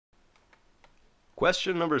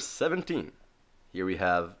Question number 17. Here we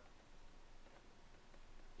have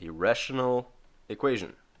a rational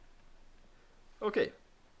equation. Okay,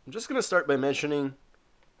 I'm just going to start by mentioning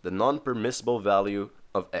the non-permissible value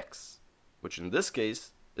of x, which in this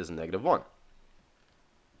case is -1.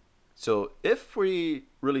 So if we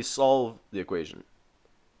really solve the equation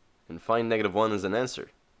and find -1 as an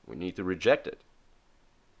answer, we need to reject it.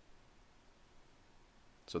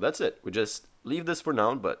 So that's it. We just leave this for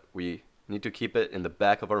now, but we need to keep it in the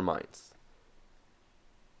back of our minds.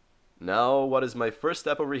 Now, what is my first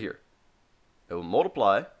step over here? I will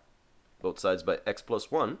multiply both sides by x plus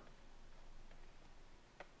 1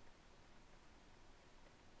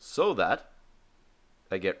 so that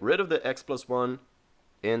I get rid of the x plus 1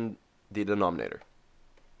 in the denominator.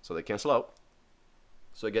 So they cancel out.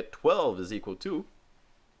 So I get 12 is equal to.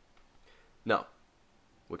 Now,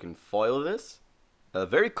 we can FOIL this. A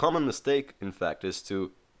very common mistake, in fact, is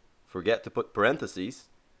to forget to put parentheses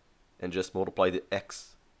and just multiply the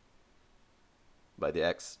x by the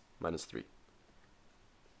x minus 3.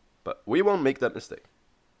 But we won't make that mistake.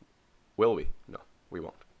 Will we? No, we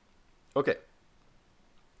won't. Okay.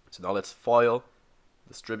 So now let's FOIL,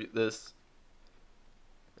 distribute this,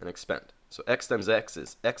 and expand. So x times x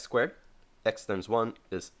is x squared. X times 1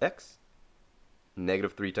 is x.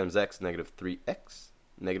 -3 times x, -3x.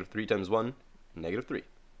 -3 times 1, -3.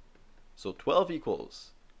 So 12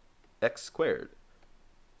 equals x squared.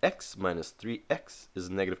 X minus 3x is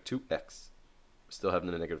 -2x. We still have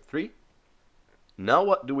the -3. Now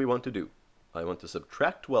what do we want to do? I want to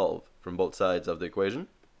subtract 12 from both sides of the equation.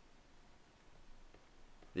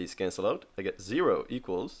 These cancel out. I get 0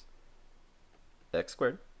 equals x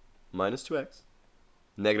squared minus 2x.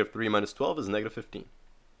 -3 minus 12 is -15.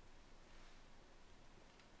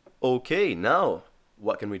 Okay, now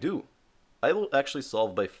what can we do? I will actually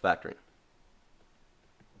solve by factoring.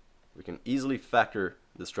 We can easily factor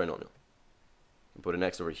this trinomial. We can put an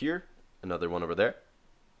x over here, another one over there.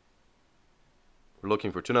 We're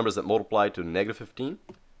looking for two numbers that multiply to -15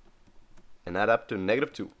 and add up to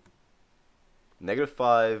 -2.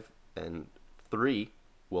 -5 and 3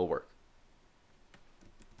 will work.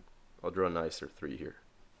 I'll draw a nicer 3 here.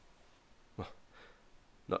 Well,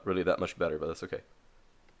 not really that much better, but that's okay.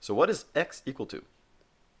 So what is x equal to?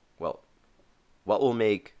 Well, what will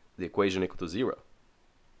make the equation equal to 0?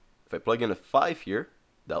 If I plug in a 5 here,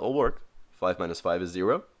 that will work. 5 minus 5 is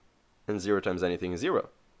 0, and 0 times anything is 0.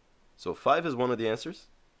 So 5 is one of the answers,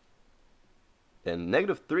 and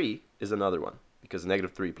 -3 is another one, because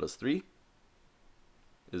 -3 plus 3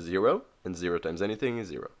 is 0, and 0 times anything is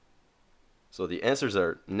 0. So the answers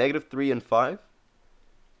are -3 and 5.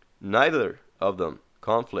 Neither of them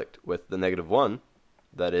conflict with the -1,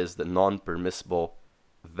 that is the non-permissible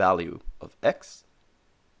value of x.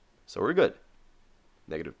 So we're good.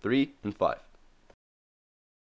 -3 and 5.